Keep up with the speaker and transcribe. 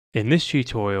In this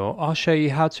tutorial, I'll show you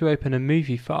how to open a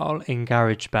movie file in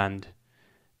Garageband.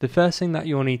 The first thing that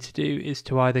you'll need to do is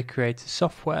to either create a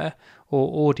software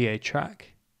or audio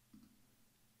track.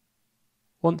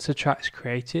 Once a track's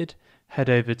created, head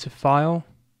over to File,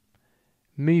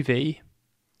 Movie,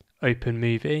 Open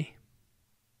Movie.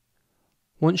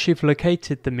 Once you've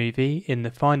located the movie in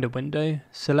the Finder window,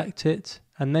 select it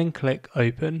and then click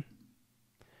Open.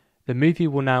 The movie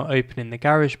will now open in the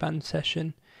Garageband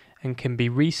session and can be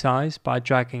resized by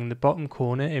dragging the bottom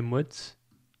corner inwards,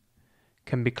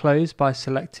 can be closed by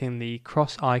selecting the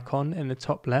cross icon in the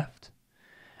top left,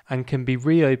 and can be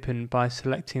reopened by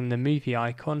selecting the movie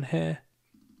icon here.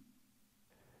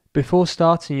 Before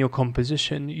starting your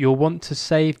composition, you'll want to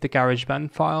save the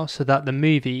Garageband file so that the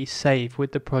movie is saved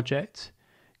with the project.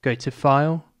 Go to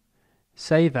File,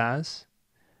 Save As,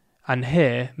 and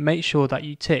here make sure that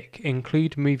you tick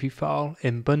Include Movie File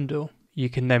in Bundle. You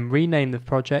can then rename the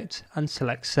project and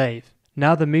select Save.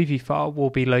 Now the movie file will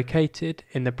be located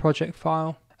in the project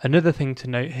file. Another thing to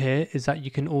note here is that you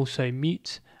can also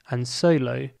mute and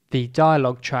solo the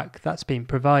dialogue track that's been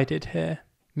provided here.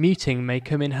 Muting may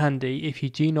come in handy if you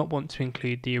do not want to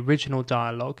include the original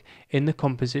dialogue in the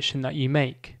composition that you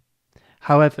make.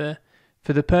 However,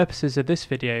 for the purposes of this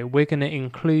video, we're going to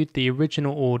include the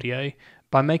original audio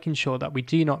by making sure that we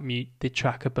do not mute the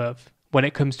track above. When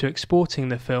it comes to exporting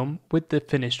the film with the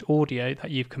finished audio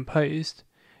that you've composed,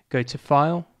 go to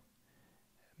File,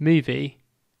 Movie,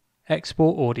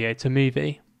 Export Audio to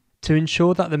Movie. To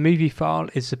ensure that the movie file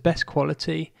is the best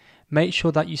quality, make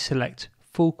sure that you select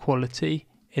Full Quality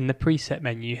in the preset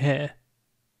menu here.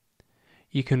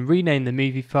 You can rename the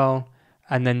movie file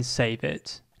and then save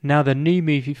it. Now the new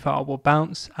movie file will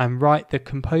bounce and write the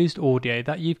composed audio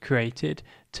that you've created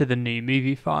to the new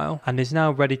movie file and is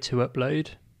now ready to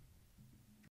upload.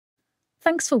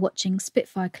 Thanks for watching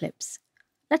Spitfire Clips.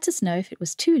 Let us know if it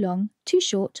was too long, too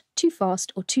short, too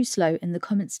fast or too slow in the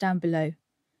comments down below.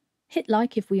 Hit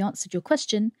like if we answered your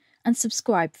question and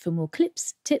subscribe for more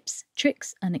clips, tips,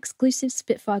 tricks and exclusive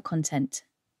Spitfire content.